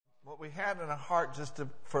we had in our heart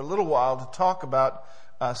for a little while to talk about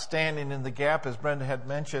standing in the gap. As Brenda had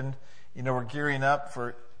mentioned, we're gearing up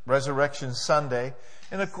for Resurrection Sunday.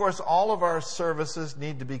 And of course, all of our services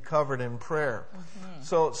need to be covered in prayer. Mm-hmm.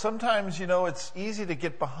 So sometimes, it's easy to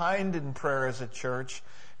get behind in prayer as a church.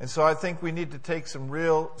 And so I think we need to take some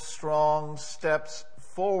real strong steps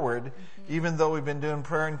forward, even though we've been doing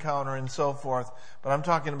prayer encounter and so forth. But I'm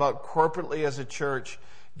talking about corporately as a church,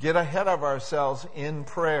 get ahead of ourselves in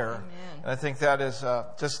prayer. Amen. And I think that is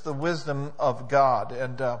just the wisdom of God.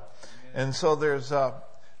 And so there's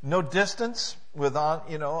no distance in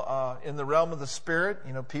the realm of the Spirit.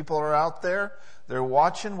 People are out there. They're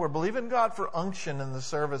watching. We're believing God for unction in the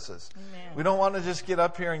services. Amen. We don't want to just get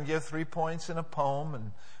up here and give 3 points in a poem,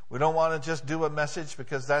 and we don't want to just do a message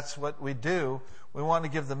because that's what we do. We want to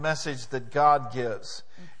give the message that God gives.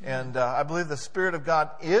 Mm-hmm. And I believe the Spirit of God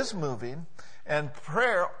is moving, and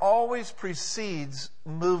prayer always precedes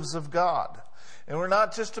moves of God. And we're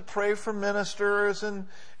not just to pray for ministers and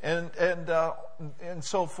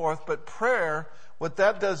so forth, but prayer, what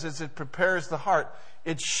that does is it prepares the heart.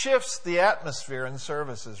 It shifts the atmosphere in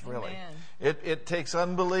services, really. It takes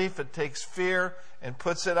unbelief, it takes fear, and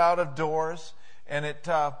puts it out of doors. And it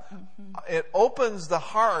opens the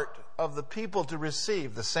heart of the people to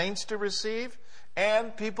receive, the saints to receive,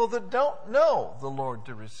 and people that don't know the Lord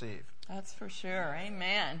to receive. That's for sure.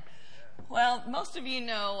 Amen. Well, most of you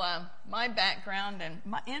know my background, and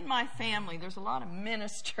in my family, there's a lot of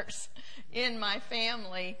ministers in my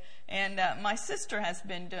family. And my sister has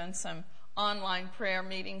been doing some online prayer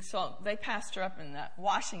meetings. So they pastor up in the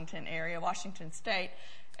Washington area, Washington State.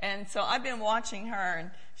 And so I've been watching her,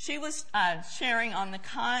 and she was sharing on the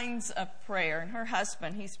kinds of prayer. And her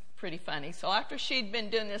husband, he's pretty funny. So after she'd been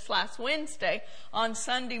doing this last Wednesday, on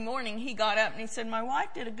Sunday morning, he got up and he said, "My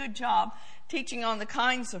wife did a good job teaching on the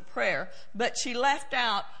kinds of prayer, but she left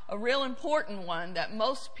out a real important one that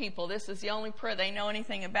most people, this is the only prayer they know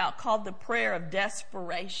anything about, called the prayer of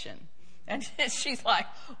desperation." And she's like,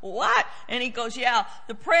 "What?" And he goes, "Yeah,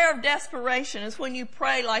 the prayer of desperation is when you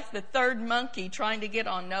pray like the third monkey trying to get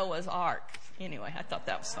on Noah's Ark." Anyway, I thought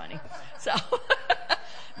that was funny. So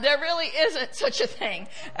there really isn't such a thing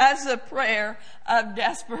as a prayer of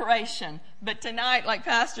desperation. But tonight, like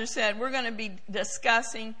Pastor said, we're going to be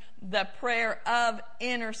discussing the prayer of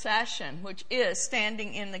intercession, which is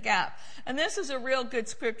standing in the gap. And this is a real good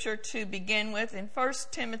scripture to begin with in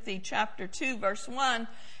 1 Timothy chapter 2, verse 1.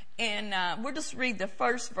 And we'll just read the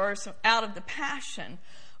first verse out of the Passion.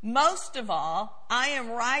 "Most of all, I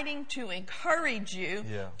am writing to encourage you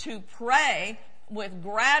to pray with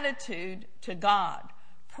gratitude to God.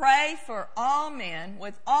 Pray for all men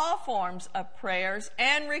with all forms of prayers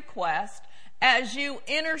and requests as you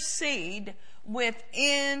intercede with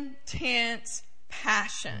intense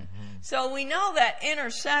passion." Mm-hmm. So we know that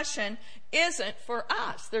intercession isn't for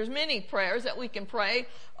us. There's many prayers that we can pray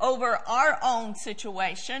over our own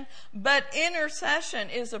situation, but intercession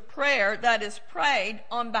is a prayer that is prayed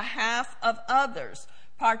on behalf of others,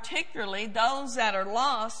 particularly those that are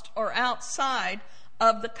lost or outside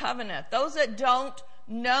of the covenant, those that don't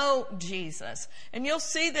know Jesus. And you'll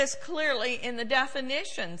see this clearly in the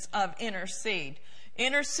definitions of intercede.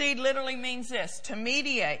 Intercede literally means this: to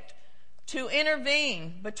mediate, to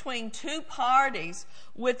intervene between two parties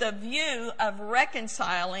with a view of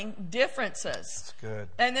reconciling differences. That's good.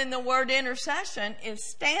 And then the word intercession is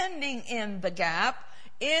standing in the gap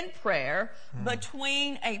in prayer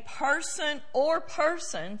between a person or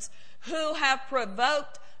persons who have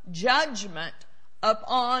provoked judgment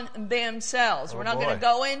upon themselves. We're not going to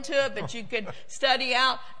go into it, but you could study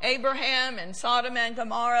out Abraham and Sodom and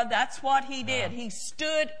Gomorrah. That's what he did. He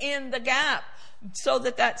stood in the gap so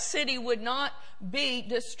that city would not be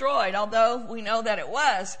destroyed, although we know that it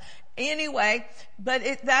was. Anyway, but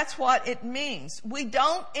that's what it means. We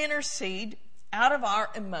don't intercede out of our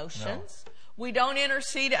emotions. No. We don't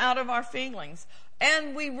intercede out of our feelings.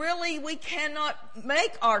 And we cannot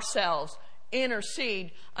make ourselves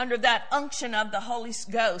intercede under that unction of the Holy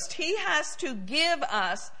Ghost. He has to give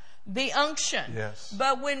us the unction. Yes.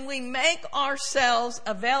 But when we make ourselves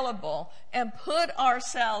available and put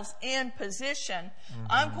ourselves in position,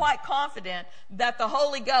 I'm quite confident that the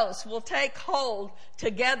Holy Ghost will take hold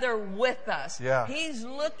together with us. Yeah. He's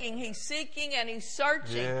looking, he's seeking, and he's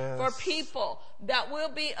searching for people that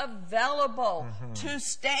will be available to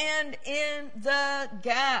stand in the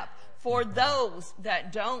gap for those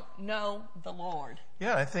that don't know the Lord.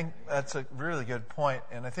 Yeah, I think that's a really good point.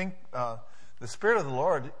 And I think the Spirit of the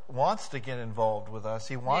Lord wants to get involved with us.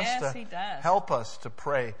 He wants to help us to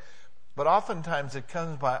pray. But oftentimes it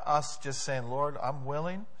comes by us just saying, "Lord, I'm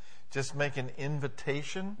willing. just make an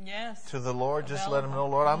invitation Yes. to the Lord. Just let him know,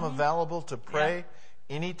 Lord, I'm available to pray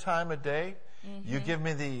Yeah. any time of day. You give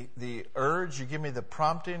me the urge, you give me the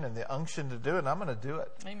prompting and the unction to do it, and I'm going to do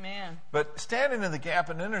it. Amen. But standing in the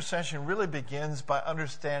gap in intercession really begins by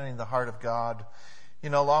understanding the heart of God.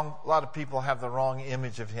 You know, a lot of people have the wrong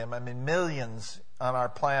image of him. I mean, millions on our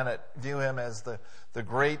planet view him as the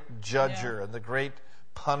great judger and the great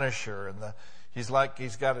punisher. And he's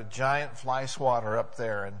got a giant fly swatter up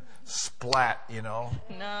there and splat, you know.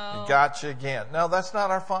 No. He got you again. No, that's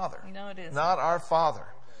not our Father. No, it isn't. Not our Father.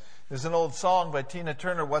 There's an old song by Tina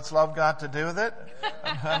Turner, What's Love Got to Do with It?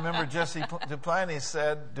 I remember Jesse Duplantis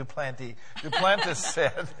said,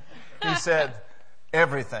 he said,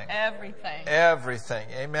 everything. Everything. Everything.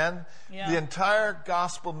 Amen? Yeah. The entire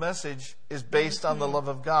gospel message is based on the love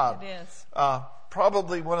of God. It is.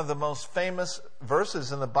 Probably one of the most famous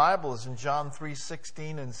verses in the Bible is in John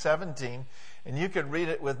 3:16 and 17. And you could read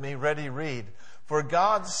it with me. Ready, read. For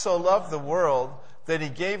God so loved the world that he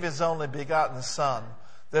gave his only begotten Son,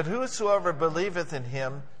 that whosoever believeth in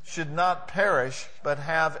him should not perish, but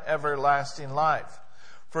have everlasting life.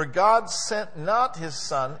 For God sent not his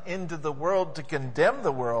Son into the world to condemn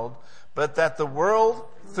the world, but that the world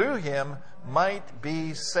through him might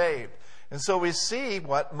be saved. And so we see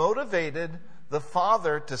what motivated the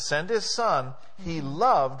Father to send his Son. He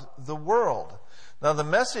loved the world. Now the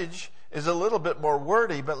message is a little bit more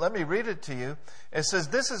wordy, but let me read it to you. It says,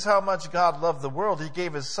 this is how much God loved the world. He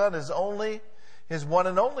gave his Son, his one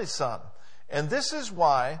and only Son. And this is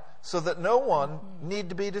why, so that no one need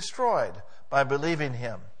to be destroyed by believing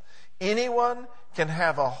him. Anyone can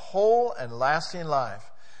have a whole and lasting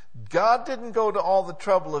life. God didn't go to all the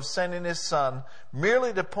trouble of sending his Son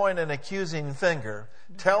merely to point an accusing finger,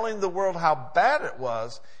 telling the world how bad it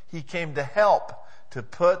was. He came to help, to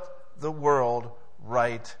put the world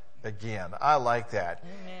right again. I like that.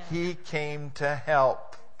 Amen. He came to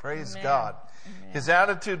help. Praise Amen. God. Amen. His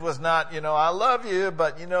attitude was not, I love you,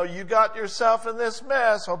 but, you got yourself in this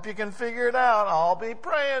mess. Hope you can figure it out. I'll be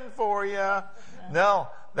praying for you. No,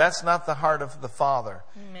 that's not the heart of the Father.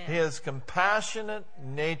 Amen. His compassionate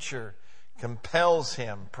nature compels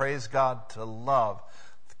him, praise God, to love.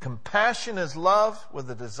 Compassion is love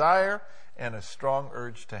with a desire and a strong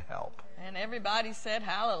urge to help. And everybody said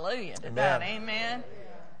hallelujah to Amen. that. Amen.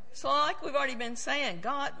 So like we've already been saying,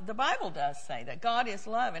 the Bible does say that God is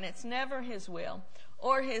love, and it's never his will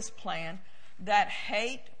or his plan that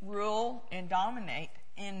hate, rule, and dominate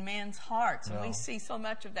in men's hearts. And we see so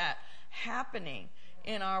much of that happening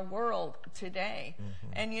in our world today.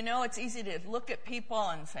 And it's easy to look at people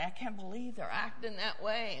and say, I can't believe they're acting that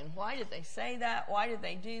way, and why did they say that? Why did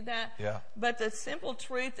they do that? Yeah. But the simple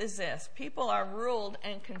truth is this: people are ruled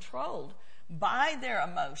and controlled by their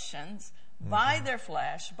emotions, by their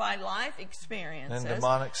flesh, by life experiences. And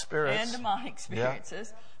demonic spirits. Yeah.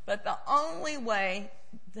 But the only way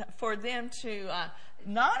for them to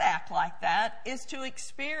not act like that is to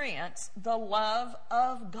experience the love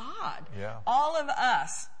of God. Yeah. All of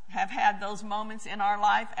us have had those moments in our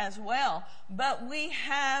life as well, but we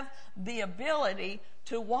have the ability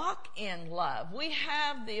to walk in love. We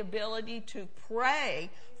have the ability to pray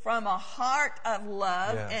from a heart of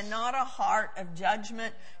love and not a heart of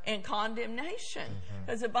judgment and condemnation.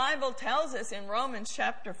 Because the Bible tells us in Romans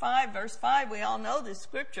chapter 5, verse 5, we all know this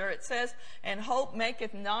scripture. It says, and hope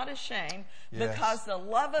maketh not ashamed, because the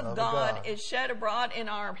love of God is shed abroad in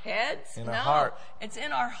our heads. In our heart. It's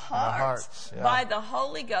in our hearts, by the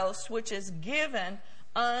Holy Ghost, which is given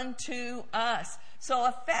unto us. So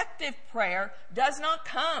effective prayer does not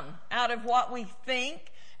come out of what we think,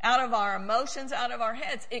 out of our emotions, out of our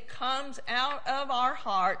heads. It comes out of our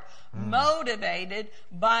heart, motivated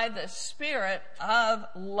by the Spirit of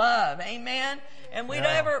love. Amen? And we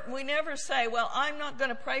never say, well, I'm not going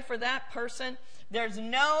to pray for that person. There's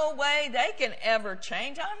no way they can ever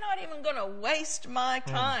change. I'm not even going to waste my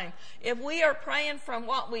time. If we are praying from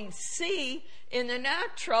what we see in the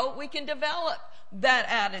natural, we can develop that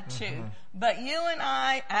attitude. But you and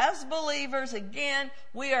I, as believers, again,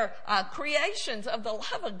 we are creations of the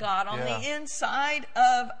love of God on the inside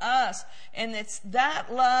of us. And it's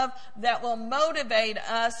that love that will motivate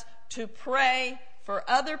us to pray for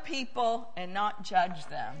other people and not judge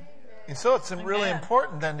them. And so it's really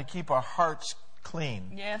important then to keep our hearts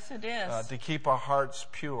clean. Yes, it is. To keep our hearts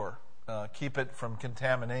pure. Keep it from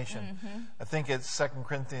contamination. I think it's 2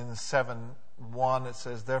 Corinthians 7:1. It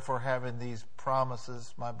says, therefore, having these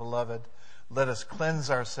promises, my beloved, let us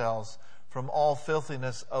cleanse ourselves from all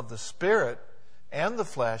filthiness of the spirit and the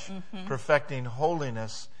flesh, perfecting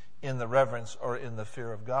holiness in the reverence or in the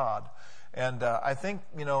fear of God. And I think,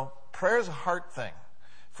 prayer is a heart thing.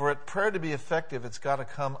 For prayer to be effective, it's got to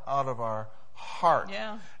come out of our heart.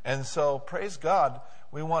 Yeah. And so, praise God,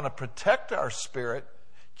 we want to protect our spirit,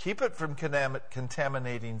 keep it from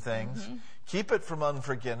contaminating things, keep it from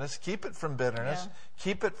unforgiveness, keep it from bitterness,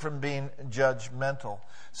 keep it from being judgmental.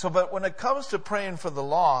 So, but when it comes to praying for the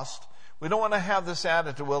lost, we don't want to have this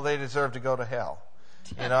attitude, well, they deserve to go to hell.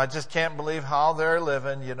 I just can't believe how they're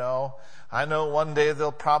living, I know one day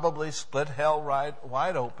they'll probably split hell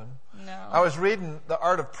wide open. No. I was reading The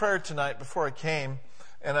Art of Prayer tonight before I came,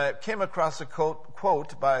 and I came across a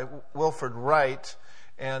quote by Wilford Wright,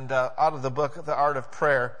 and out of the book, The Art of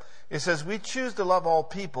Prayer. It says, we choose to love all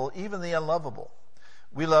people, even the unlovable.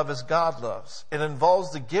 We love as God loves. It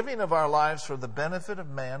involves the giving of our lives for the benefit of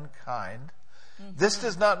mankind. This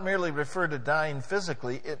does not merely refer to dying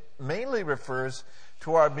physically. It mainly refers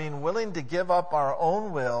to our being willing to give up our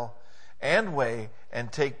own will and way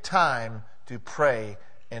and take time to pray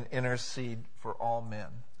and intercede for all men.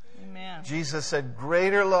 Amen. Jesus said,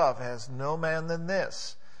 greater love has no man than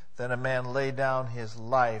this, than a man lay down his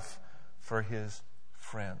life for his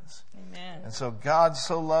friends. Amen. And so God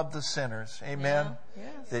so loved the sinners, amen,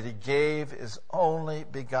 Yes. that he gave his only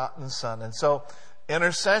begotten Son. And so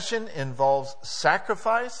intercession involves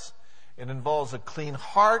sacrifice. It involves a clean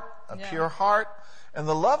heart, a pure heart. And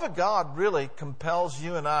the love of God really compels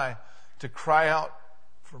you and I to cry out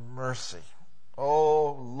for mercy.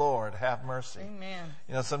 Oh, Lord, have mercy.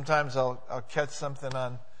 Amen. Sometimes I'll catch something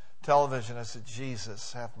on television. I said,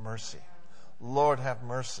 Jesus, have mercy. Lord, have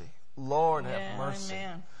mercy. Lord, have mercy.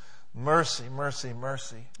 Amen. Mercy, mercy,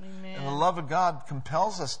 mercy. Amen. And the love of God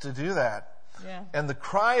compels us to do that. Yeah. And the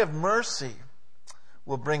cry of mercy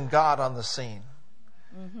will bring God on the scene.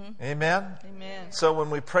 Amen? Amen. So when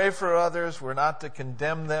we pray for others, we're not to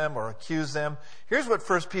condemn them or accuse them. Here's what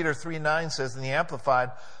 1 Peter 3:9 says in the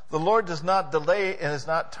Amplified. The Lord does not delay and is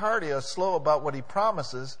not tardy or slow about what he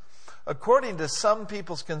promises, according to some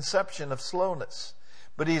people's conception of slowness.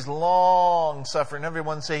 But he's long-suffering.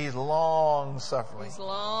 Everyone say he's long-suffering. He's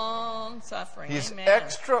long-suffering. He's Amen.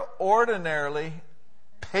 extraordinarily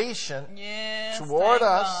patient toward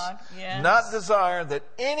thank us, God. Yes. not desiring that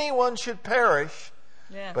anyone should perish,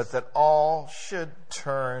 Yes. but that all should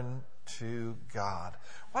turn to God.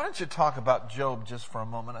 Why don't you talk about Job just for a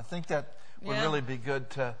moment? I think that would really be good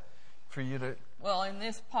for you to... Well, in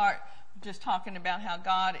this part, just talking about how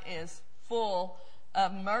God is full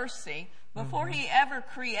of mercy. Before he ever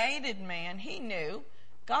created man, he knew,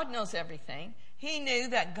 God knows everything. He knew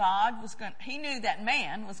that he knew that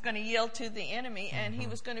man was going to yield to the enemy, and he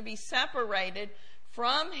was going to be separated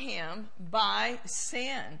from him by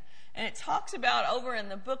sin. And it talks about over in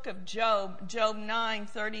the book of Job, Job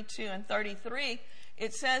 9:32 and 33,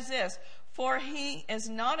 it says this, for he is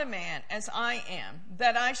not a man as I am,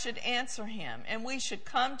 that I should answer him, and we should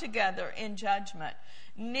come together in judgment.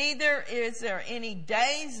 Neither is there any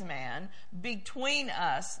daysman between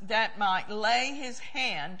us that might lay his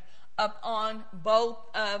hand upon both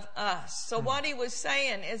of us. So what he was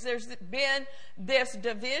saying is there's been this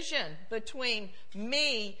division between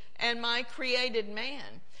me and my created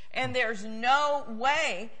man. And there's no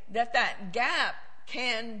way that gap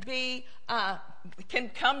can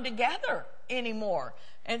come together anymore.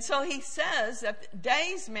 And so he says that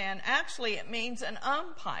daysman, actually it means an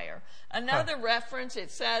umpire. Another reference,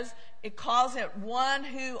 it calls it one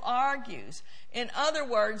who argues. In other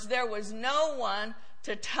words, there was no one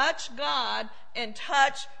to touch God and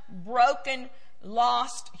touch broken,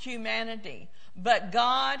 lost humanity. But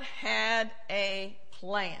God had a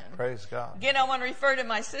plan. Praise God. Again, I want to refer to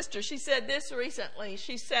my sister. She said this recently.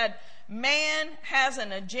 She said, man has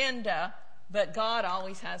an agenda, but God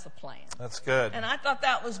always has a plan. That's good. And I thought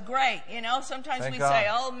that was great. Sometimes Thank we God. say,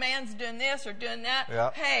 oh, man's doing this or doing that.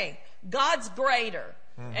 Yep. Hey, God's greater.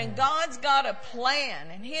 And God's got a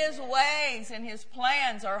plan, and his ways and his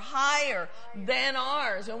plans are higher than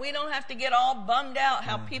ours. And we don't have to get all bummed out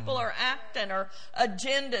how people are acting or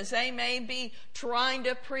agendas they may be trying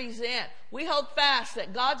to present. We hold fast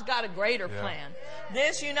that God's got a greater plan.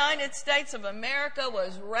 This United States of America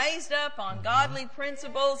was raised up on godly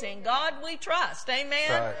principles. In God we trust. Amen?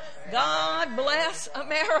 Right. God bless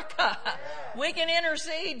America. We can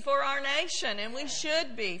intercede for our nation, and we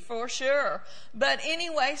should be, for sure. But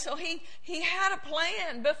anyway, so he had a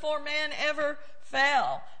plan before man ever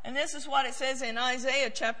fell. And this is what it says in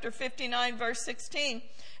Isaiah chapter 59, verse 16.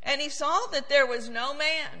 And he saw that there was no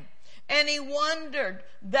man, and he wondered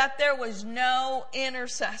that there was no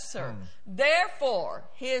intercessor. Therefore,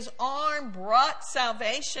 his arm brought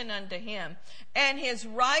salvation unto him, and his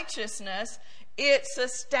righteousness, it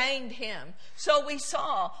sustained him. So we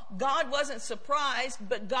saw God wasn't surprised,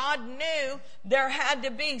 but God knew there had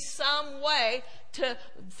to be some way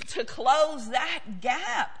to close that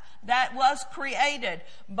gap that was created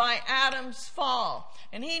by Adam's fall.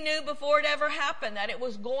 And he knew before it ever happened that it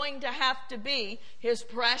was going to have to be his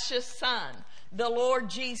precious Son, the Lord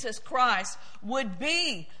Jesus Christ, would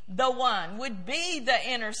be the one, would be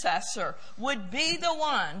the intercessor, would be the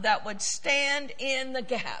one that would stand in the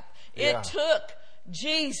gap. Yeah. It took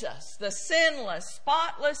Jesus, the sinless,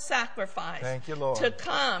 spotless sacrifice, Thank you, Lord, to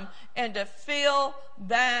come and to fill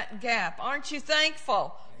that gap. Aren't you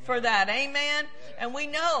thankful for that? Amen. And we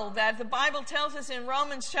know that the Bible tells us in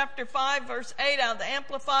Romans chapter 5 verse 8 out of the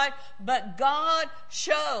Amplified, but God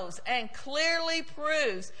shows and clearly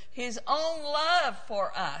proves his own love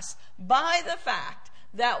for us by the fact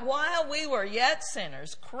that while we were yet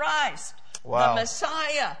sinners, Christ, wow, the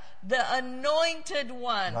Messiah, the anointed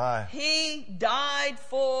one, he died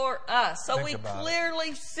for us. So we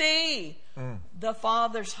clearly see the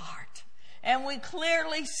Father's heart. And we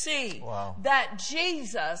clearly see that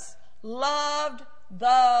Jesus loved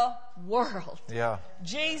the world. Yeah.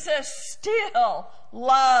 Jesus still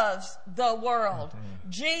loves the world.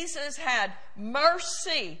 Jesus had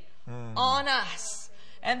mercy on us.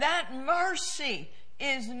 And that mercy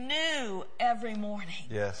is new every morning.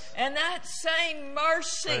 Yes. And that same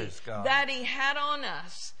mercy that he had on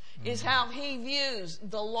us is how he views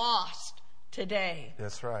the lost today.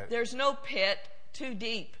 That's right. There's no pit too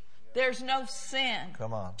deep. There's no sin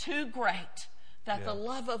too great that the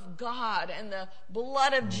love of God and the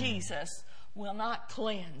blood of Jesus will not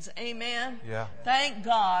cleanse. Amen? Yeah. Thank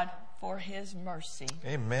God for his mercy.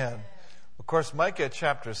 Amen. Of course, Micah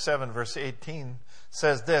chapter 7 verse 18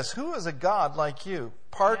 says this, who is a God like you,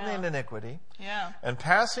 pardoning iniquity and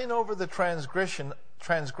passing over the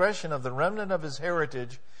transgression of the remnant of his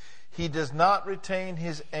heritage? He does not retain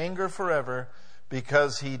his anger forever,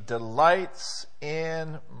 because he delights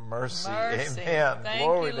in mercy. Amen.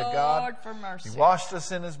 Glory to Lord, God. For mercy. He washed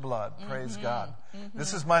us in his blood. Praise God.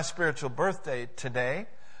 This is my spiritual birthday today.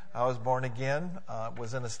 I was born again,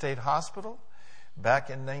 was in a state hospital back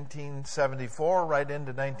in 1974, right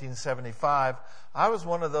into 1975. I was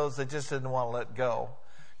one of those that just didn't want to let go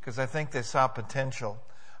because I think they saw potential.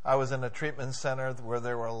 I was in a treatment center where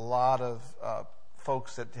there were a lot of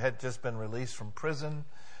folks that had just been released from prison.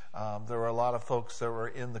 There were a lot of folks that were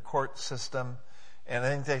in the court system, and I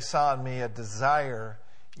think they saw in me a desire,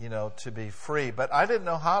 to be free. But I didn't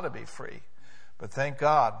know how to be free. But thank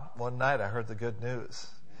God, one night I heard the good news.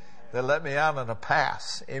 They let me out on a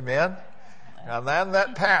pass. Amen? And then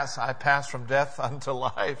that pass, I passed from death unto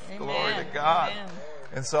life. Amen. Glory to God. Amen.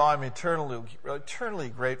 And so I'm eternally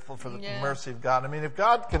grateful for the mercy of God. I mean, if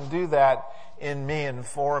God can do that in me and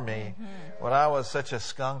for me, when I was such a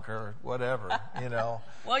skunk or whatever,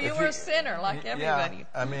 Well, you were a sinner like everybody.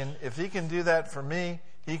 Yeah, I mean, if he can do that for me,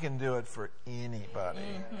 he can do it for anybody.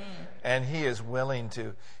 And he is willing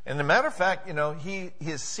to. And as a matter of fact, he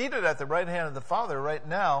is seated at the right hand of the Father right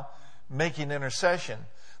now, making intercession.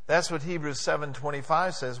 That's what Hebrews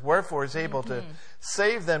 7:25 says. Wherefore is able to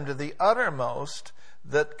save them to the uttermost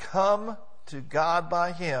that come to God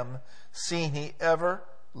by him, seeing he ever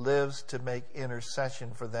lives to make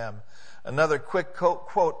intercession for them. Another quick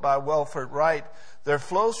quote by Wilford Wright. There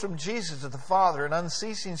flows from Jesus to the Father an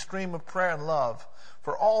unceasing stream of prayer and love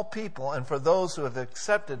for all people and for those who have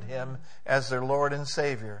accepted him as their Lord and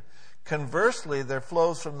Savior. Conversely, there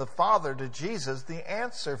flows from the Father to Jesus the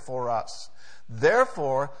answer for us.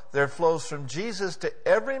 Therefore, there flows from Jesus to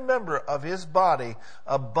every member of his body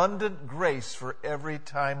abundant grace for every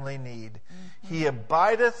timely need. He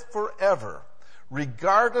abideth forever,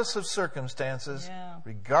 regardless of circumstances,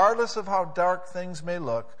 regardless of how dark things may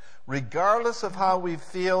look, regardless of how we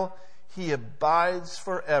feel. He abides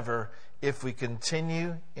forever if we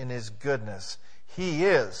continue in his goodness. He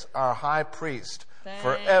is our high priest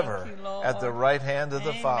forever at the right hand of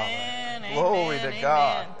the Father. Glory to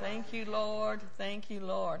God. Thank you, Lord. Thank you,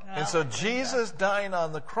 Lord. And so Jesus dying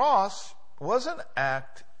on the cross was an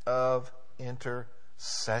act of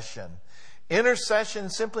intercession. Intercession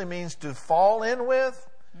simply means to fall in with,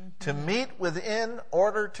 to meet within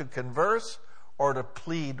order to converse, or to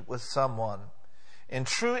plead with someone. In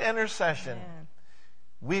true intercession,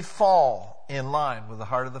 we fall in line with the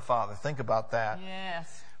heart of the Father. Think about that.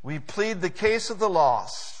 Yes. We plead the case of the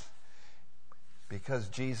lost because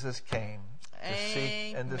Jesus came to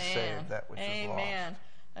seek and to save that which is lost.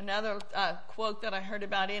 Another quote that I heard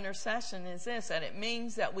about intercession is this, that it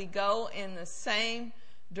means that we go in the same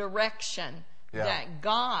direction that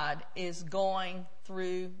God is going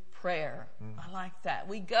through prayer. I like that.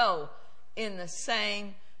 We go in the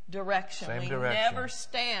same direction. We never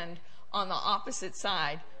stand on the opposite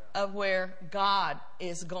side of where God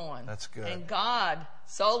is going. That's good. And God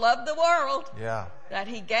so loved the world Yeah. that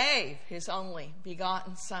he gave his only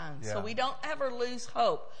begotten Son. Yeah. So we don't ever lose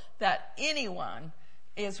hope that anyone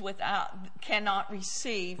cannot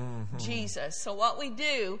receive Jesus. So what we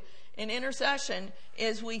do in intercession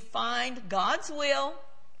is we find God's will,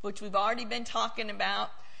 which we've already been talking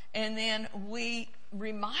about, and then we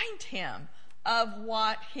remind him of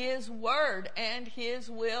what his word and his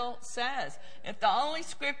will says. If the only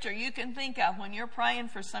scripture you can think of when you're praying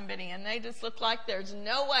for somebody and they just look like there's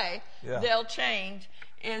no way they'll change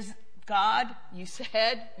is, God, you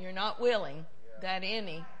said you're not willing that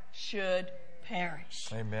any should perish.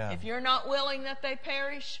 Amen. If you're not willing that they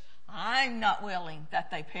perish, I'm not willing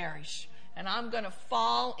that they perish. And I'm going to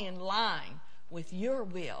fall in line with your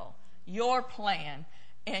will, your plan,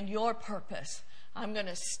 and your purpose. I'm going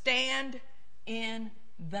to stand in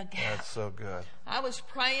the gap. That's so good. I was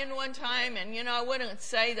praying one time, and I wouldn't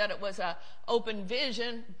say that it was a open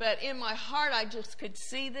vision, but in my heart I just could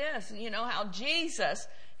see this, how Jesus,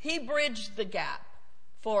 he bridged the gap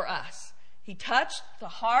for us. He touched the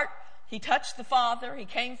heart, he touched the Father, he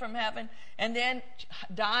came from heaven, and then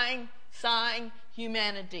dying, sighing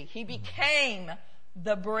humanity. He became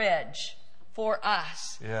the bridge for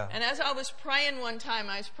us. Yeah. And as I was praying one time,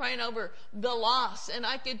 I was praying over the lost, and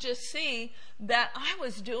I could just see that I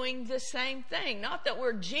was doing the same thing. Not that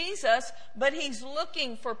we're Jesus, but he's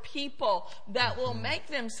looking for people that will make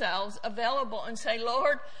themselves available and say,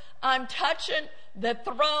 Lord, I'm touching the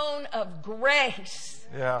throne of grace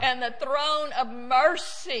and the throne of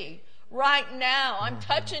mercy right now. I'm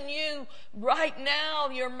touching you right now,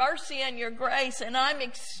 your mercy and your grace, and I'm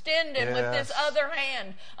extending with this other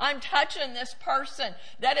hand. I'm touching this person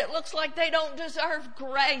that it looks like they don't deserve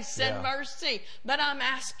grace and mercy, but I'm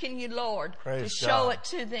asking you, Lord, to show it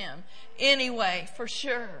to them anyway, for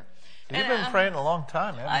sure. You've been praying a long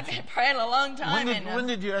time, haven't you? I've been praying a long time. When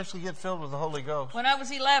did you actually get filled with the Holy Ghost? When I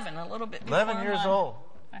was 11, a little bit before 11 years old.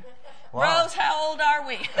 Wow. Rose, how old are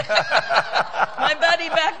we? My buddy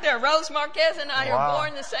back there, Rose Marquez, and I are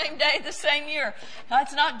born the same day, the same year.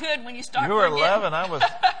 That's not good when you start. You were 11. I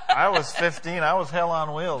was 15. I was hell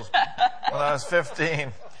on wheels when I was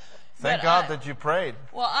 15. Thank God that you prayed.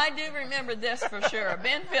 Well, I do remember this for sure. I've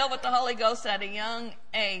been filled with the Holy Ghost at a young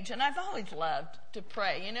age, and I've always loved to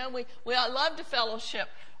pray. We love to fellowship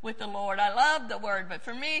with the Lord. I love the Word, but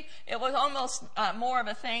for me, it was almost more of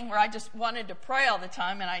a thing where I just wanted to pray all the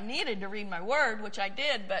time, and I needed to read my Word, which I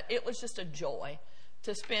did, but it was just a joy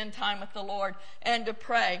to spend time with the Lord and to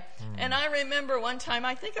pray. And I remember one time,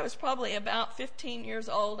 I think I was probably about 15 years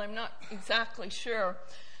old, I'm not exactly sure,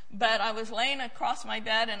 but I was laying across my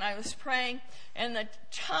bed and I was praying, and the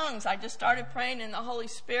tongues, I just started praying in the Holy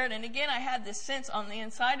Spirit. And again, I had this sense on the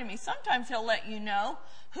inside of me. Sometimes he'll let you know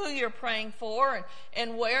who you're praying for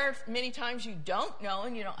and where. Many times you don't know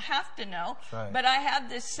and you don't have to know. Right. But I had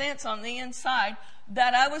this sense on the inside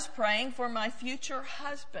that I was praying for my future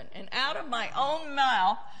husband. And out of my own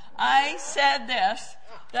mouth, I said this,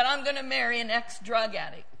 that I'm going to marry an ex-drug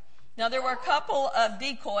addict. Now, there were a couple of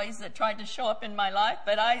decoys that tried to show up in my life,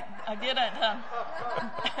 but I didn't.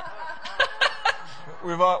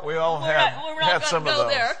 We all had some of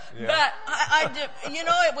those. There, yeah. But I did.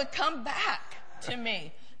 It would come back to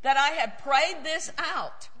me that I had prayed this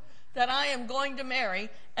out, that I am going to marry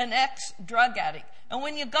an ex-drug addict. And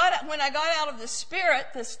when I got out of the Spirit,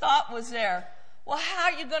 this thought was there. Well, how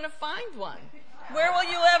are you going to find one? Where will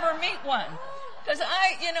you ever meet one? Because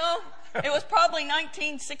it was probably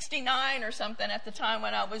 1969 or something at the time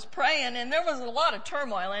when I was praying, and there was a lot of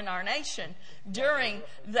turmoil in our nation during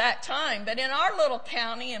that time. But in our little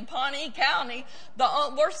county, in Pawnee County, the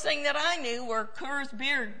worst thing that I knew were Coors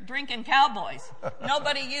beer drinking cowboys.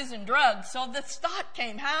 Nobody using drugs. So this thought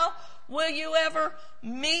came, how will you ever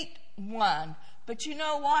meet one? But you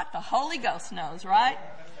know what? The Holy Ghost knows, right?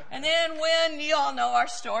 And then when, you all know our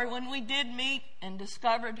story, when we did meet and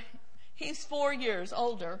discovered he's 4 years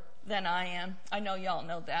older than I am. I know y'all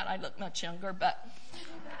know that. I look much younger, but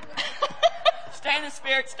stay in the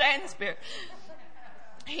Spirit, stay in the Spirit.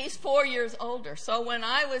 He's 4 years older. So when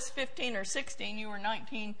I was 15 or 16, you were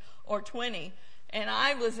 19 or 20, and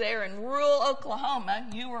I was there in rural Oklahoma.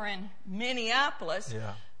 You were in Minneapolis.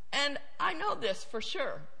 Yeah. And I know this for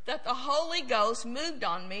sure, that the Holy Ghost moved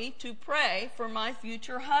on me to pray for my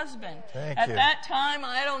future husband. At that time,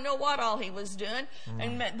 I don't know what all he was doing,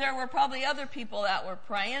 and there were probably other people that were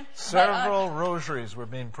praying. Several rosaries were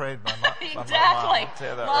being prayed by my exactly.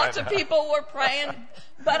 mom. Lots of people were praying,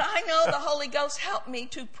 but I know the Holy Ghost helped me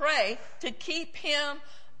to pray to keep him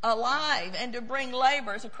alive and to bring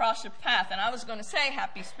laborers across your path. And I was going to say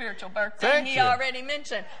happy spiritual birthday. Thank he you. already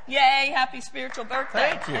mentioned, yay, happy spiritual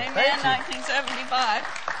birthday. Thank you. Amen, Thank you. 1975.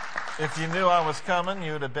 If you knew I was coming,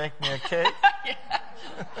 you would have baked me a cake.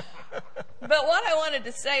 But what I wanted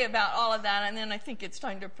to say about all of that, and then I think it's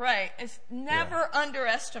time to pray, is never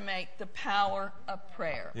underestimate the power of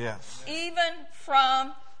prayer. Yes. Even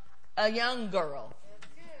from a young girl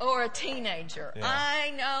or a teenager. Yeah. I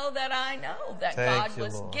know that Thank God you,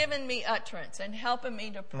 was Lord. giving me utterance and helping me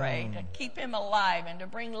to pray, to keep him alive and to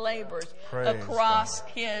bring laborers Praise across God.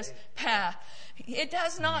 his path. It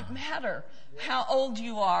does not matter how old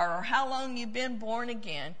you are or how long you've been born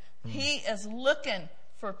again. He is looking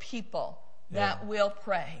for people that will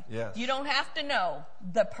pray. Yes. You don't have to know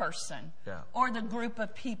the person Yeah. or the group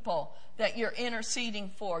of people that you're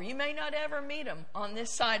interceding for. You may not ever meet them on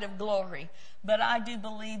this side of glory, but I do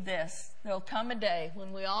believe this. There'll come a day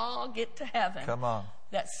when we all get to heaven. Come on.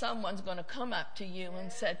 That someone's going to come up to you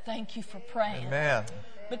and said, thank you for praying. Amen.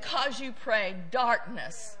 Because you prayed,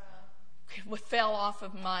 darkness fell off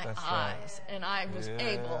of my That's right. eyes, and I was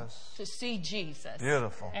able Yes. to see Jesus.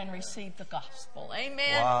 Beautiful. And receive the gospel.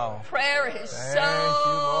 Amen. Wow. Prayer is Thank so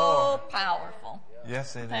you, Lord. powerful.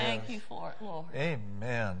 Yes, it is. Thank you for it, Lord.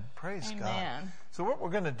 Amen. Praise God. Amen. So what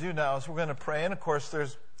we're going to do now is we're going to pray. And of course,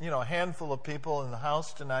 there's, a handful of people in the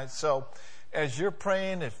house tonight. So as you're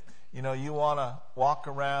praying, if, you want to walk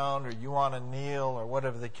around or you want to kneel or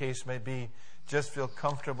whatever the case may be, just feel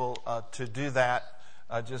comfortable to do that.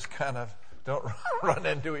 Just kind of don't run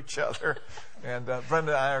into each other. And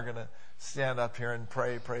Brenda and I are going to stand up here and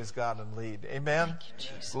pray, praise God, and lead. Amen? Thank you,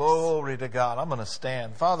 Jesus. Glory to God. I'm going to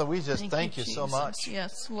stand. Father, we just thank you so Jesus. much.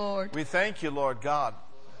 Yes, Lord. We thank you, Lord God,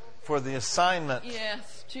 for the assignment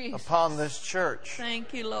Yes, Jesus. upon this church.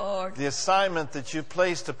 Thank you, Lord. The assignment that you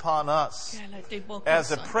placed upon us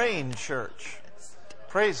as a praying church.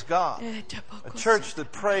 Praise God. A church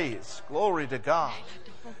that prays. Glory to God.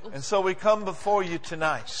 And so we come before you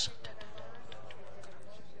tonight.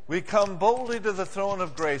 We come boldly to the throne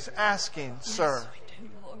of grace, asking, sir,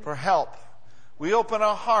 for help. We open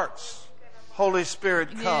our hearts. Holy Spirit,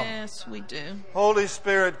 come. Yes, we do. Holy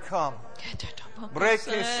Spirit, come.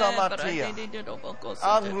 Breke samatia.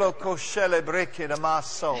 Anglo koshele breke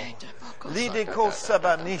namaso. Lide ko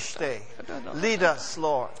sabanishte. Lead us,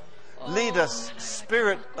 Lord. Lead us,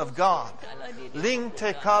 Spirit of God.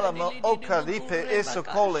 Lingte kalama okalipe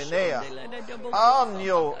esokolinea.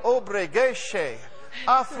 Anyo obregeshe.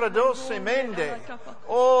 Afrodose mende.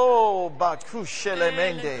 Oh, bakushele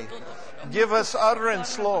mende. Give us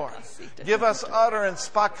utterance, Lord. Give us utterance,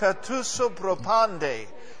 pakatuso propande,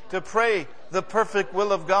 to pray the perfect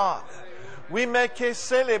will of God. We may que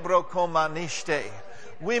celebro comaniste.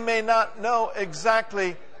 We may not know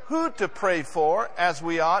exactly who to pray for as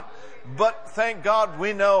we ought, but thank God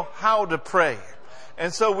we know how to pray.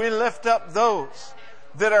 And so we lift up those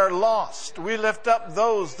that are lost. We lift up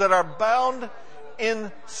those that are bound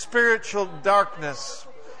in spiritual darkness.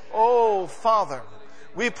 Oh, Father,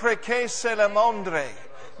 we precese le mondre,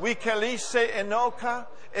 we calise enoca,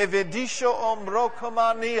 evedisho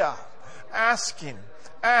ombrocomania,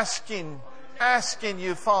 asking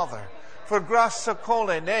you, Father, for graça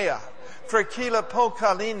colenea, for kila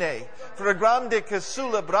pokaline, for grande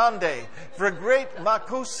casula brande, for great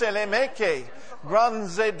macusele meke,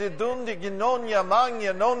 granze de dundi ginonia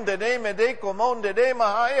magna non de me de comonde de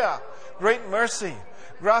mahaya, great mercy,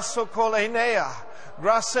 grasso colenea,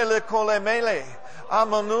 gracele colemele,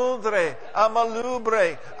 amanudre,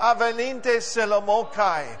 amalubre, avelinte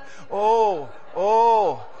selomokai.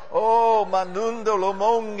 Oh, manundo lo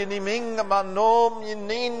mongini minga manom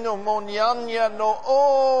yinino monyanya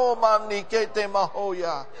no manikete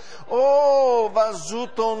mahoya. Oh,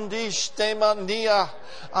 vazutondiste mania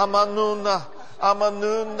amanunda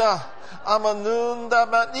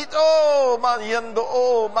manito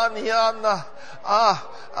maniendo maniana.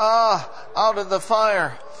 Out of the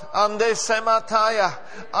fire. Ande semataya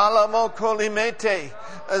alamo kolimete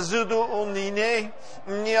azudu unine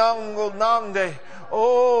nyango nande.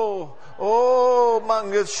 Oh,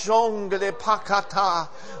 mangashongale pakata.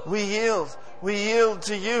 We yield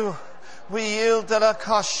to you. We yield to la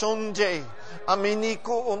kashonje.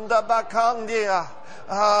 Aminiko unda bakandia.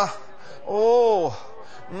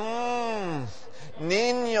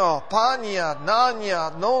 Niño, pania,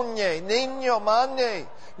 nanya, nonye, niño, mane,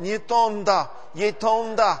 yetonda.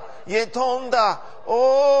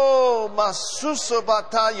 Oh, masuso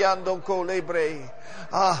batallando colebre.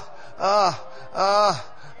 Out.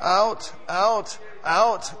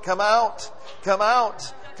 Come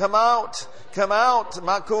out.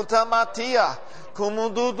 Makuta matia.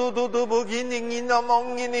 Kumududu bugini nina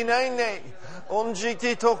mongini nene.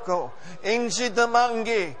 Onjiti toko.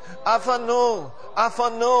 Injidamangi. Afano.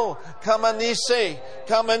 Afano. Kamanise.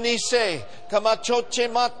 Kamanise. Kamachoche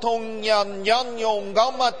matong yan yan yong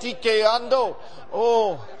gamatike ando.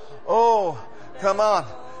 Oh. Oh. Come on.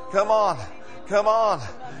 Come on. Come on.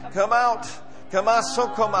 Come out.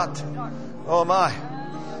 Kamasokomat. Oh my.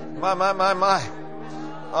 My.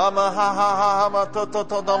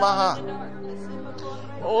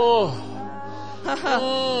 Oh.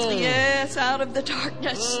 Yes, out of the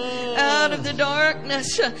darkness, out of the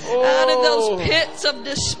darkness, out of those pits of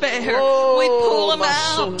despair. We pull them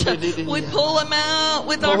out. We pull them out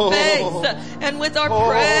with our faith and with our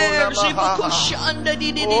prayers.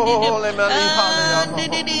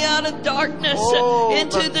 Out of darkness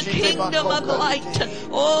into the kingdom of light.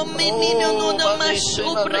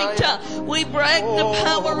 We break the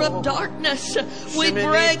power of darkness. We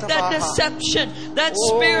break that deception, that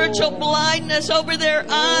spiritual blindness over their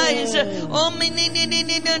eyes. And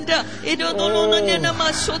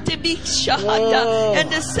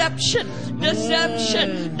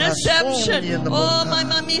deception. Oh, my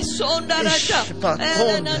mommy,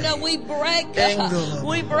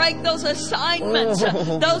 we break those assignments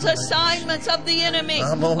of the enemy.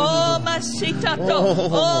 Oh, masitato.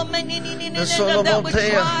 Oh, that would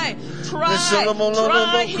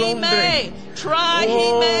try he may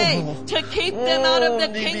to keep them out of the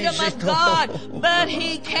kingdom of God, but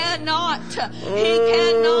he cannot.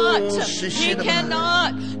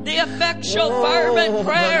 The effectual fervent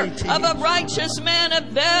prayer of a righteous man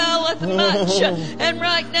availeth much. And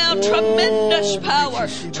right now, tremendous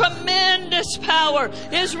power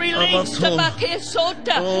is released to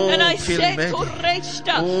Bakesota. And I say,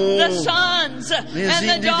 the sons and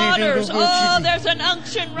the daughters. Oh, there's an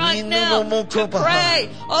unction right now to pray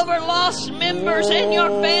over lost members in your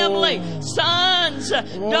family. Sons,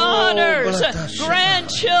 daughters,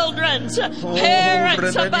 grandchildren,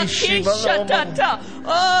 parents.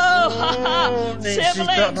 Oh,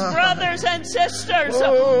 siblings, brothers and sisters.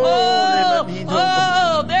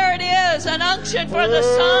 Oh, there it is. An unction for the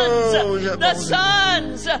sons.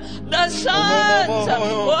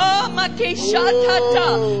 Oh,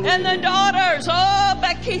 Makishatata. And the daughters. Oh,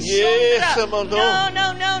 Bakishundra.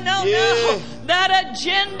 No. That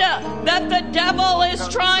agenda that the devil is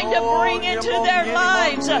trying to bring into their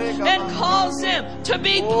lives and cause them to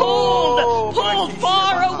be pulled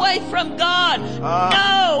far away from God.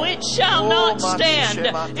 No, it shall not stand.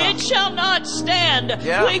 It shall not stand.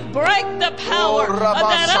 We break the power of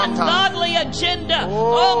that ungodly agenda.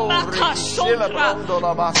 Oh, Makasundra.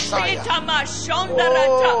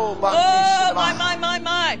 Oh,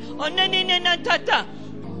 my. Oh, Naninatata.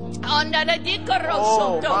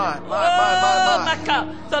 Oh, my.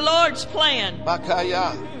 The Lord's plan.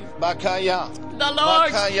 Bakaya. The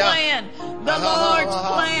Lord's plan. The Lord's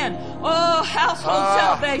plan. Oh, household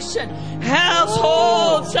salvation.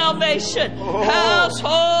 Household salvation.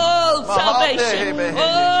 Household salvation.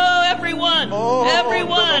 Oh, everyone.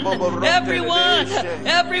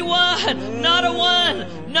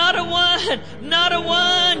 Not a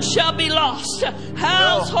one shall be lost.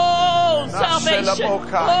 Household salvation.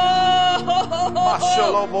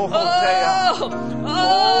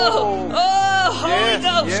 Holy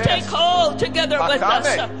Ghost, take hold together with us.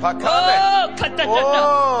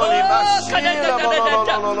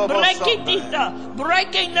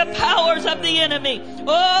 Breaking the powers of the enemy.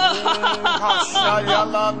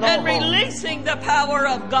 And releasing the power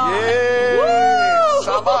of God.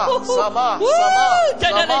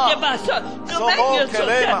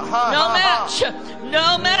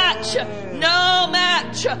 No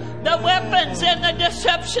match. The weapons and the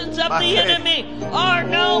deceptions of the enemy are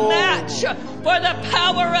no match for the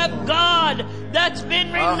power of God that's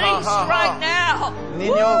been released right now.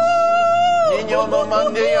 Niño no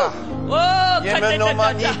mandea. Yeme no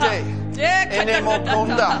manite. Enemo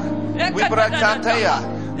kunda. We brakatea.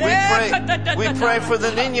 We pray for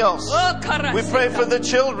the niños. We pray for the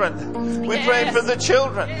children. We pray for the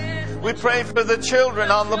children. We pray for the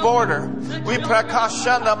children on the border. We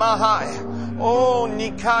prakashana mahai. Oh,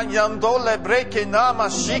 nikayandole breke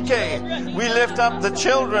namashike. We lift up the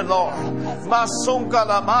children, Lord.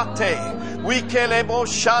 Masunkalamate. We kelebo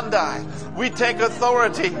shandai. We take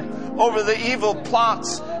authority over the evil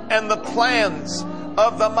plots and the plans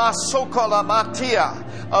of the Masokolamatia,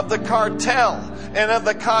 of the cartel and of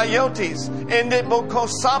the coyotes.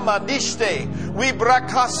 Indibokosama nishte. We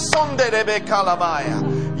brakasonde rebe kalamaya.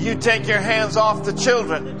 You take your hands off the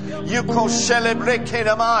children. You koshelebreke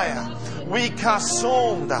namaya. We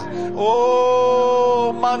kasonda.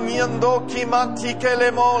 Oh, maniando kimatike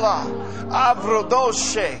lemola.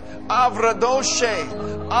 Avradoshe.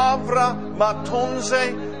 Avra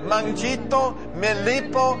matonze Mangito,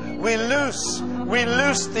 Melipo, we loose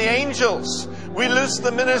the angels. We loose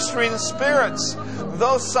the ministering spirits,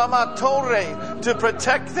 those Samatore, to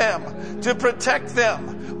protect them.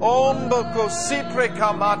 Omboko Sipre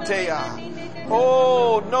Kamatea.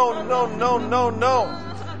 Oh,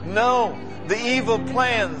 no. The evil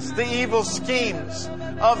plans, the evil schemes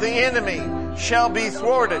of the enemy shall be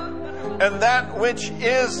thwarted. And that which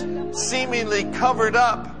is seemingly covered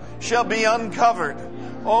up shall be uncovered.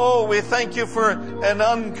 Oh, we thank you for an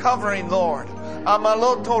uncovering, Lord.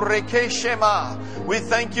 Amaloto Rekeshema. We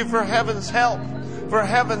thank you for heaven's help.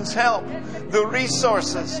 The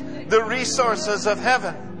resources of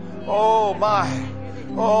heaven. Oh,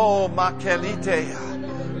 Makelitea.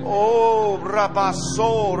 Oh,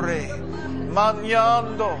 Rabasore.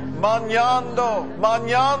 Magnando.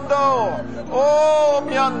 Oh,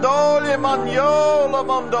 Miandole, Magnola,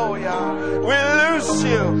 Mondoya. We loose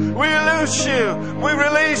you. We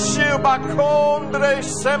release you. Bakondre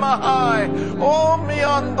Semahai. Oh,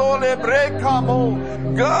 Miandole, Brekamo.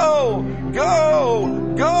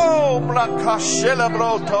 Go, Mrakashela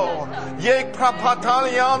Broto. Ye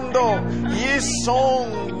Prapataliando. Yisong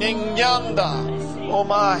Ningyanda. Oh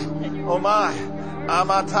my.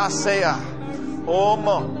 Amatasea.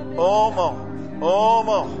 Omo.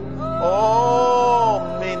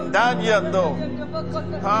 Oh, Mindanyando.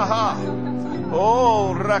 Haha.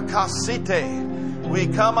 Oh, Rakasite. We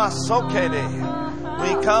come a sokede.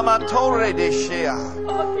 We come a tore de shea.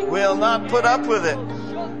 We'll not put up with it.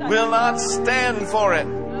 We'll not stand for it.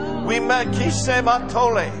 We makise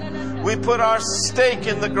matole. We put our stake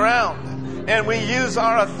in the ground and we use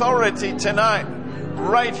our authority tonight,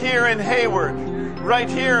 right here in Hayward, right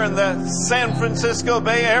here in the San Francisco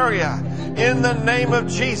Bay Area. In the name of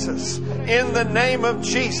Jesus. In the name of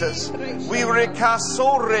Jesus. We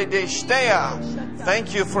recasore de stea.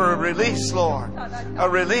 Thank you for a release, Lord. A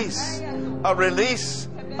release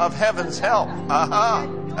of heaven's help. Aha.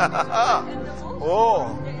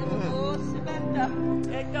 Oh.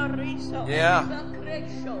 Yeah.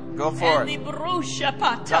 Go for it.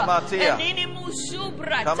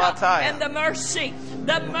 Kamatia. And the mercy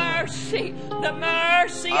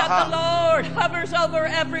of the Lord hovers over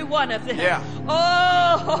every one of them. Yeah.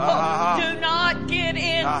 Do not get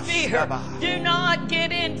in fear. Do not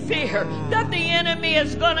get in fear that the enemy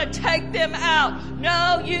is going to take them out.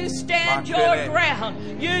 No, you stand your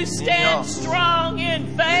ground. You stand strong in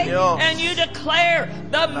faith and you declare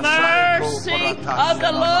the mercy of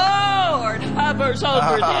the Lord hovers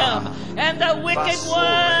over them, and the wicked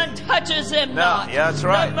one touches them not. Yeah, that's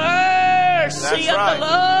right. The mercy of the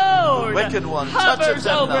Lord wicked one hovers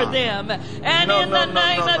them over not. them. And in the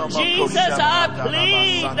name of Jesus, I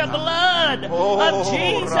plead the blood of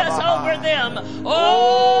Jesus over them.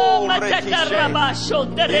 Oh, my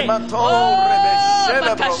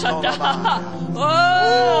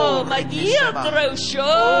dear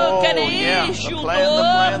Drosho,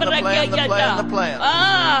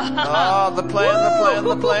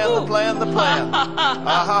 the plan.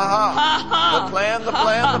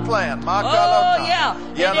 Oh, yeah.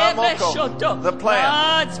 The plan.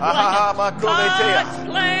 God's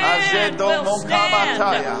plan will stand.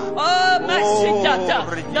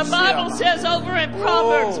 The Bible says over in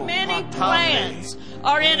Proverbs, many plans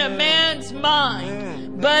are in a man's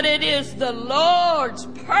mind, but it is the Lord's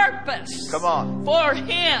purpose for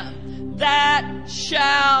him that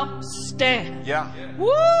shall stand. Yeah.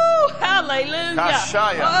 Woo! Hallelujah.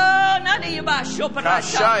 Kashaya. Oh,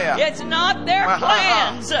 it's not their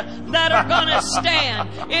plans that are going to stand.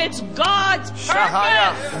 It's God's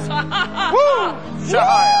purpose. Woo!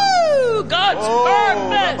 Woo! God's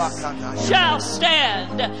purpose shall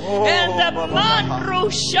stand. And the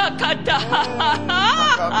Mandru Shakata.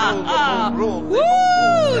 Woo!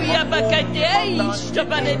 Yabakadeish to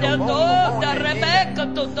the Rebecca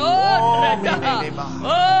to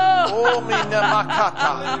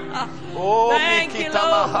thank you,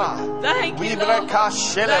 Lord. Thank you, Lord. Thank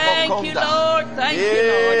you, Lord. Thank you,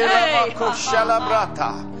 Lord.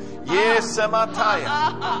 Yes, Mataya.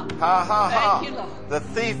 Ha. The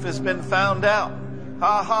thief has been found out.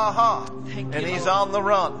 Ha. And he's on the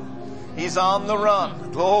run. He's on the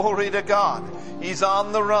run. Glory to God. He's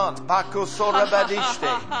on the run.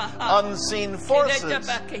 Unseen forces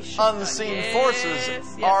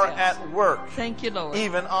are at work. Thank you, Lord.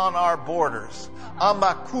 Even on our borders.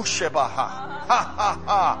 Amakushebaha.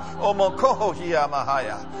 Ha. Omokohia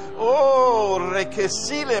mahaya. Oh,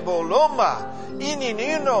 rekesile boloma.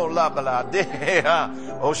 Ininino labla deha.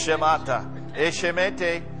 Oshemata.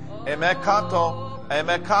 Eshemete. Emekato.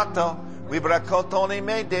 Vibrakotoni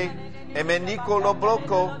mede. Emenikolo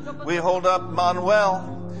Bloco. We hold up Manuel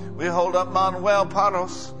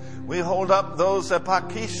Paros. We hold up those at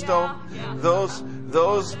Paquisto, those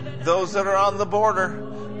that are on the border,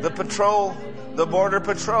 the patrol, the border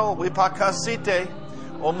patrol. We Pacasite,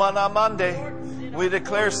 Omanamande. We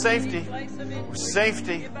declare safety,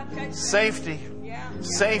 safety, safety,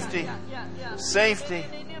 safety, safety.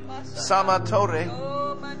 Samatore,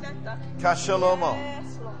 Kashalomo.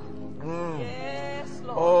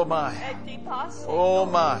 Oh my, oh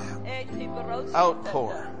my.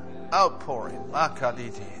 Outpouring,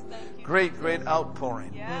 Makaditi. Great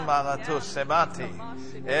outpouring. Malato Semati.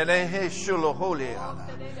 Elehe Shuloholiana.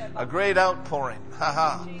 A great outpouring.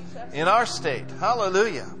 In our state.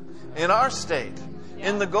 Hallelujah. In our state.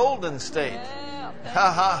 In the Golden State.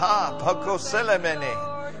 Pakoselemene.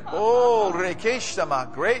 Oh,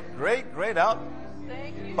 Rekeshtama. Great out.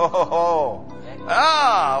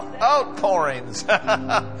 Outpourings.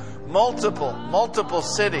 Multiple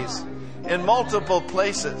cities. In multiple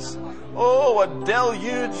places. Oh, a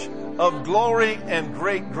deluge of glory and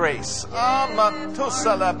great grace.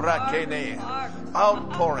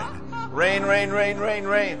 Outpouring. Rain.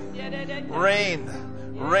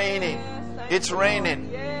 Raining. It's raining.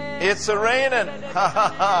 It's a-raining.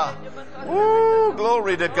 Woo,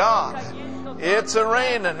 glory to God. It's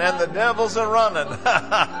a-raining and the devils are running.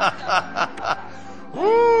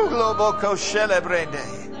 Woo, globoko shelebrende.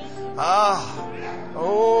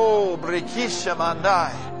 Oh, Brikisha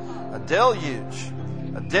Mandai. A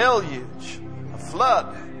deluge, a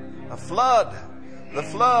flood, the flood.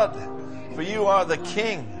 For you are the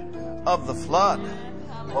king of the flood.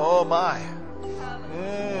 Oh my.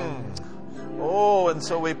 Oh, and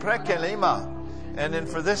so we prekelima. And then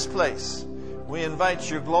for this place, we invite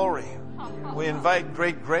your glory. We invite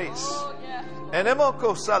great grace. And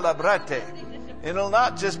emoko salabrate. It'll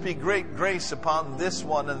not just be great grace upon this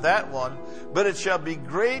one and that one, but it shall be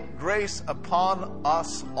great grace upon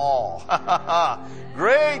us all.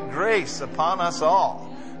 Great grace upon us all.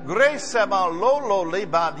 Grace lolo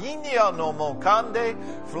lebadinia no mokande,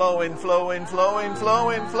 flowing.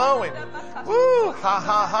 Woo,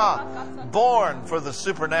 Born for the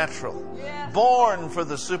supernatural. Born for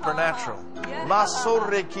the supernatural.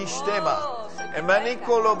 Masore kishtema.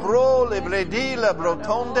 Emanicolo bro lebredila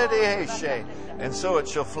brotonde de heshe. And so it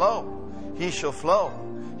shall flow. He shall flow.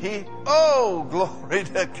 Oh, glory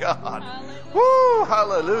to God. Woo,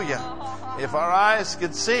 hallelujah. If our eyes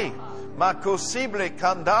could see, makosible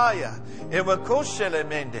kandaya,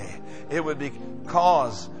 it would be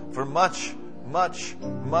cause for much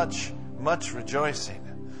rejoicing.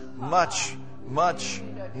 Much.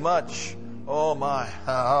 Oh my.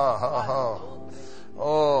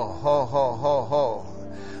 Oh, ho.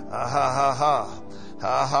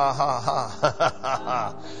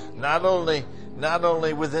 Not only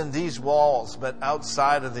within these walls, but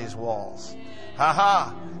outside of these walls.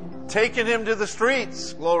 Taking him to the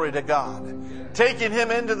streets, glory to God. Taking him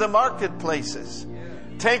into the marketplaces.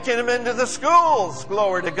 Taking him into the schools,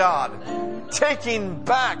 glory to God. Taking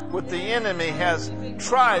back what the enemy has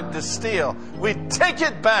tried to steal. We take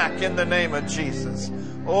it back in the name of Jesus.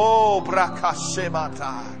 Oh,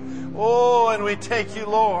 brakashemata. Oh, and we take you,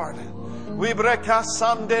 Lord. We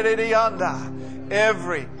brekasandereyanda.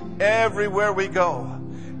 Everywhere we go,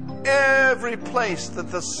 every place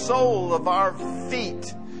that the sole of our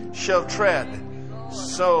feet shall tread,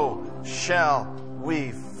 so shall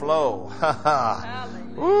we flow.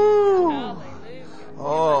 Woo!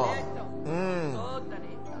 Oh,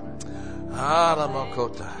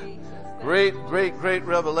 Alamakota. Great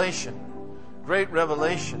revelation. Great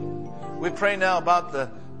revelation. We pray now about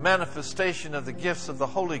the manifestation of the gifts of the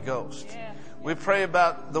Holy Ghost. We pray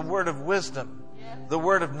about the word of wisdom, the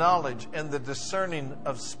word of knowledge, and the discerning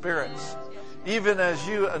of spirits. Even as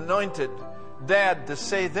you anointed Dad to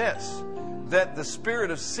say this, that the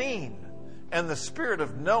spirit of seeing and the spirit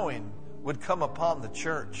of knowing would come upon the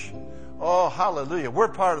church. Oh, hallelujah. We're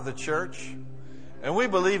part of the church, and we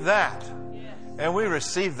believe that, and we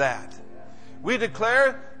receive that. We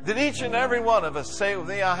declare that each and every one of us say with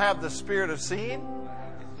me, I have the spirit of seeing,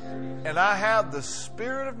 and I have the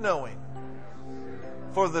spirit of knowing.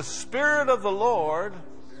 For the Spirit of the Lord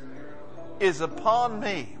is upon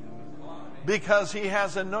me, because He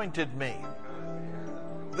has anointed me.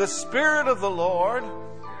 The Spirit of the Lord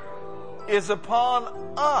is upon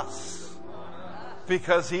us,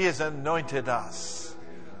 because He has anointed us.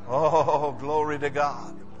 Oh, glory to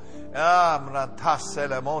God.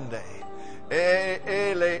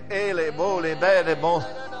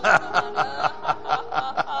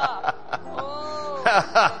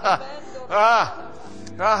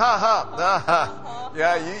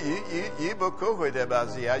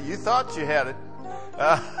 Yeah, you thought you had it.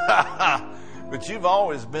 But you've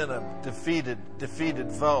always been a defeated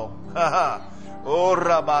foe. Oh,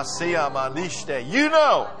 Rabasia Malishte. You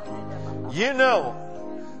know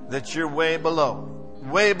that you're way below.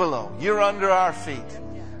 Way below. You're under our feet.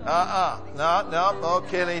 No,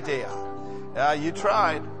 okay, you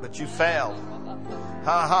tried, but you failed.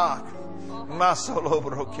 Masolo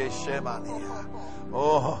broke shemania.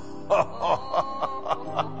 Oh.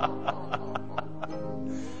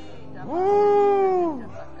 Woo.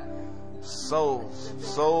 Souls.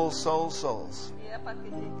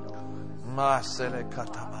 Masele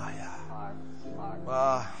katamaya.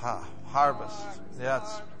 Harvest.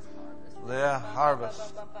 Yes. Yeah,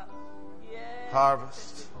 harvest.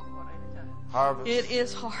 It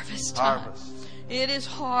is harvest time. It is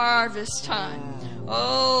harvest time.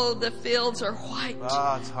 Oh, the fields are white.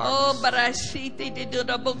 Oh, but I see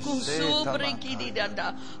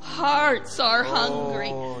hearts are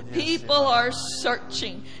hungry. People are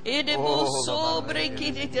searching. We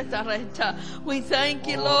thank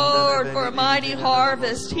you, Lord, for a mighty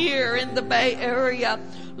harvest here in the Bay Area.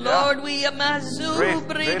 Lord, we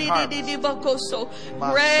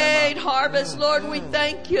great harvest. Lord, we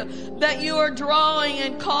thank you that you are drawing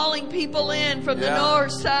and calling people in from the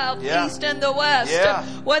north, south, east, and the west.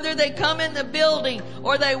 Whether they come in the building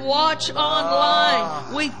or they watch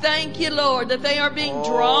online, we thank you, Lord, that they are being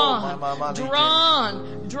drawn,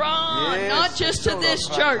 not just to this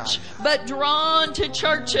church, but drawn to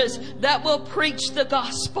churches that will preach the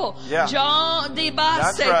gospel. Drawn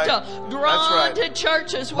to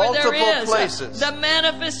churches where there is the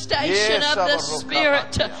manifestation of the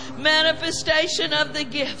Spirit, manifestation of the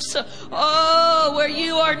gifts. Oh, where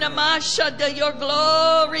you are Namasha, your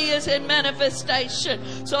glory is in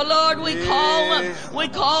manifestation. So Lord, we call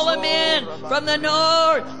them in from the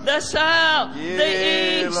north, the south,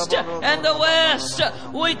 the east, and the west.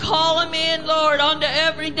 We call them in, Lord, onto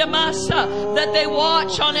every Damasa, that they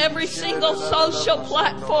watch on every single social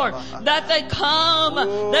platform, that they come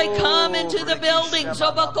into the buildings.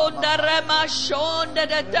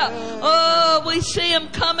 Oh, we see them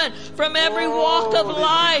coming from every walk of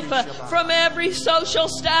life, from every social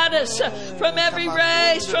status, from every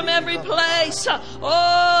race, from every place.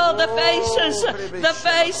 Oh, the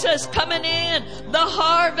faces coming in, the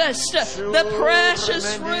harvest, the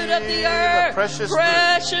precious fruit of the earth, precious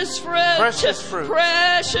fruit,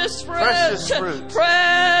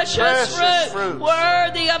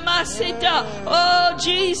 worthy of Masita. Oh,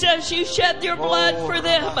 Jesus, you shed your blood for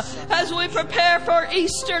them as we prepare for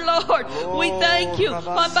Easter, Lord. We thank you.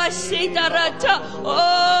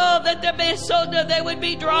 Oh, that they would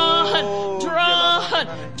be drawn.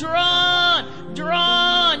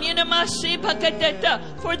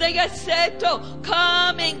 For the Gazeto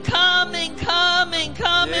coming.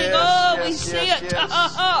 Oh, we see it.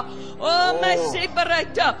 Oh, my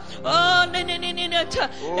Sibarata. Oh,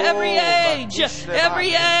 every age,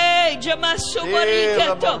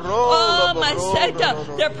 oh, my Seta,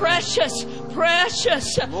 they're precious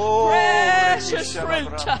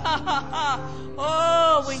fruit.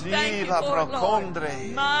 Oh, we thank you for it, Lord.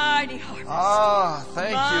 Mighty harvest. Thank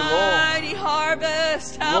you, Lord. Mighty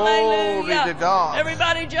harvest. Hallelujah. Glory to God.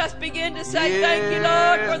 Everybody just begin to say, thank you,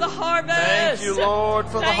 Lord, for the harvest. Thank you, Lord,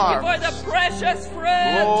 for the harvest. Thank you for the precious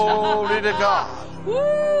fruit. Glory to God.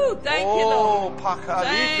 Woo! Thank you, Lord. Pakalite.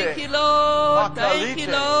 Thank you, Lord. Thank you,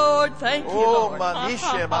 Lord. Thank you, Lord.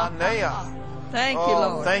 Manishe Manea. Thank you,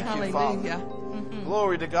 Lord. Thank you, Hallelujah. Father.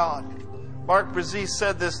 Glory to God. Mark Brazee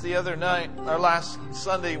said this the other night, or last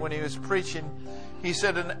Sunday when he was preaching. He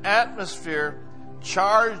said, an atmosphere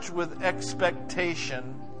charged with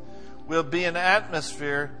expectation will be an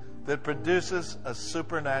atmosphere that produces a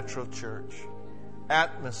supernatural church.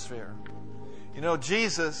 Atmosphere. You know,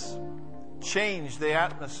 Jesus changed the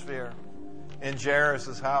atmosphere in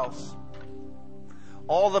Jairus' house.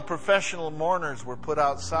 All the professional mourners were put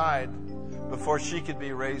outside before she could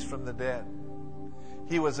be raised from the dead.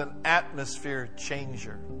 He was an atmosphere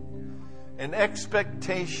changer. An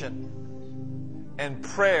expectation and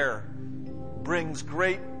prayer brings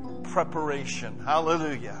great preparation.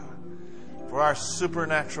 Hallelujah. For our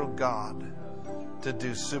supernatural God to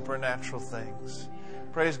do supernatural things.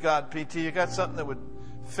 Praise God. PT, you got something that would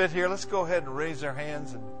fit here? Let's go ahead and raise our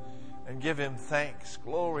hands and give Him thanks.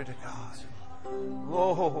 Glory to God.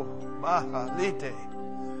 Oh, Mahalite.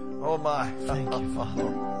 Oh, my. Thank you,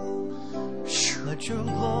 Father. Let your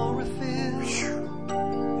glory fill.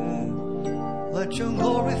 Let your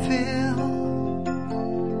glory fill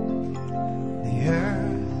the earth.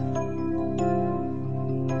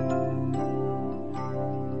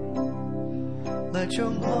 Let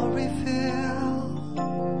your glory fill.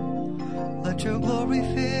 Let your glory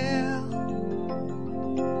fill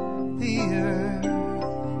the earth.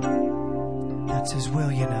 It's His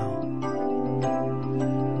will, you know.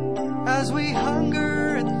 As we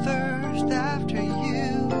hunger and thirst after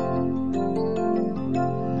You,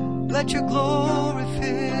 let Your glory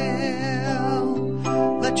fill,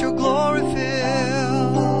 let Your glory fill.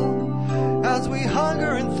 As we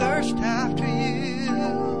hunger and thirst after You,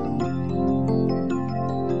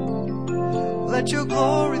 let Your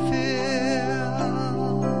glory fill.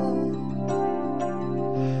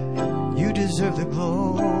 You deserve the glory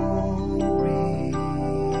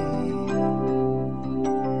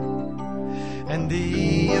and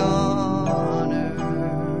the honor.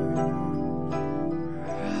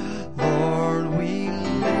 Lord, we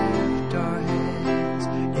lift our hands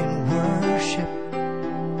in worship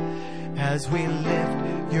as we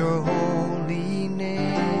lift Your holy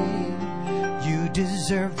name. You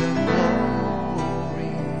deserve the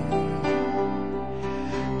glory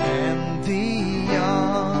and the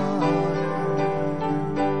honor.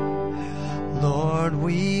 Lord,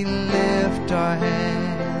 we lift our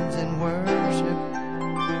hands in worship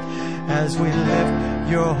as we lift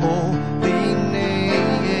Your holy name.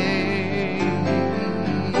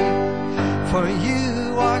 For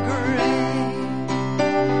You are great,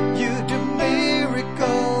 You do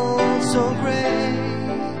miracles so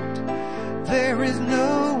great. There is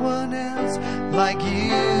no one else like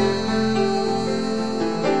You.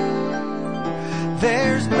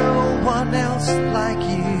 There's no one else like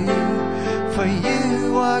You. For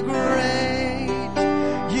You are great,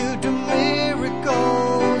 You do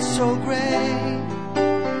miracles so great.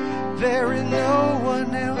 There is no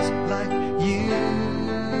one else like You.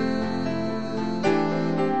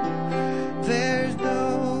 There's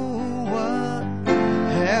no one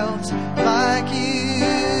else like You.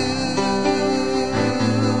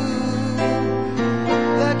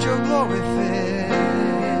 Let Your glory fill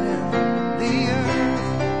the earth.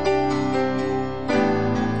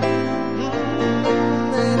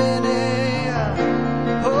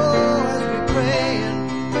 Oh, as we pray and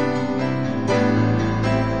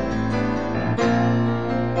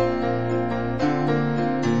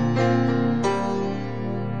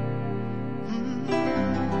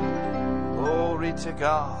Glory to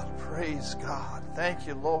God. Praise God. Thank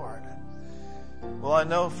You, Lord. Well, I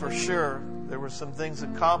know for sure there were some things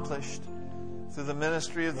accomplished through the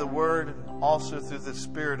ministry of the Word and also through the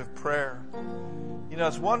spirit of prayer. You know,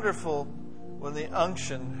 it's wonderful when the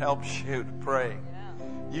unction helps you to pray.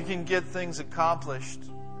 You can get things accomplished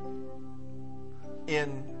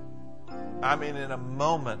in a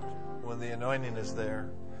moment when the anointing is there.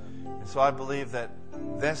 And so I believe that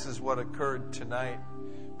this is what occurred tonight.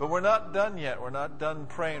 But we're not done yet. We're not done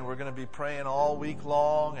praying. We're going to be praying all week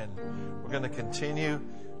long, and we're going to continue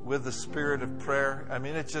with the spirit of prayer. I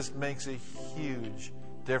mean, it just makes a huge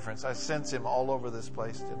difference. I sense Him all over this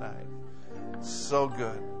place tonight. So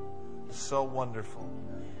good. So wonderful.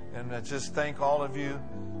 And I just thank all of you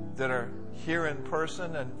that are here in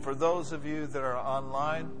person. And for those of you that are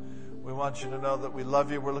online, we want you to know that we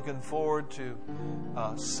love you. We're looking forward to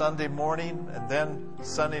Sunday morning, and then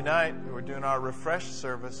Sunday night we're doing our refresh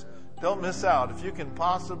service. Don't miss out. If you can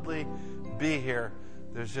possibly be here,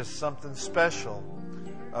 there's just something special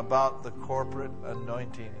about the corporate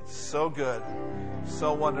anointing. It's so good,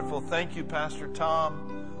 so wonderful. Thank you, Pastor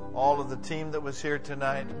Tom, all of the team that was here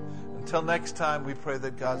tonight. Until next time, we pray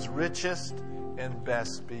that God's richest and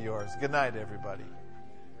best be yours. Good night, everybody.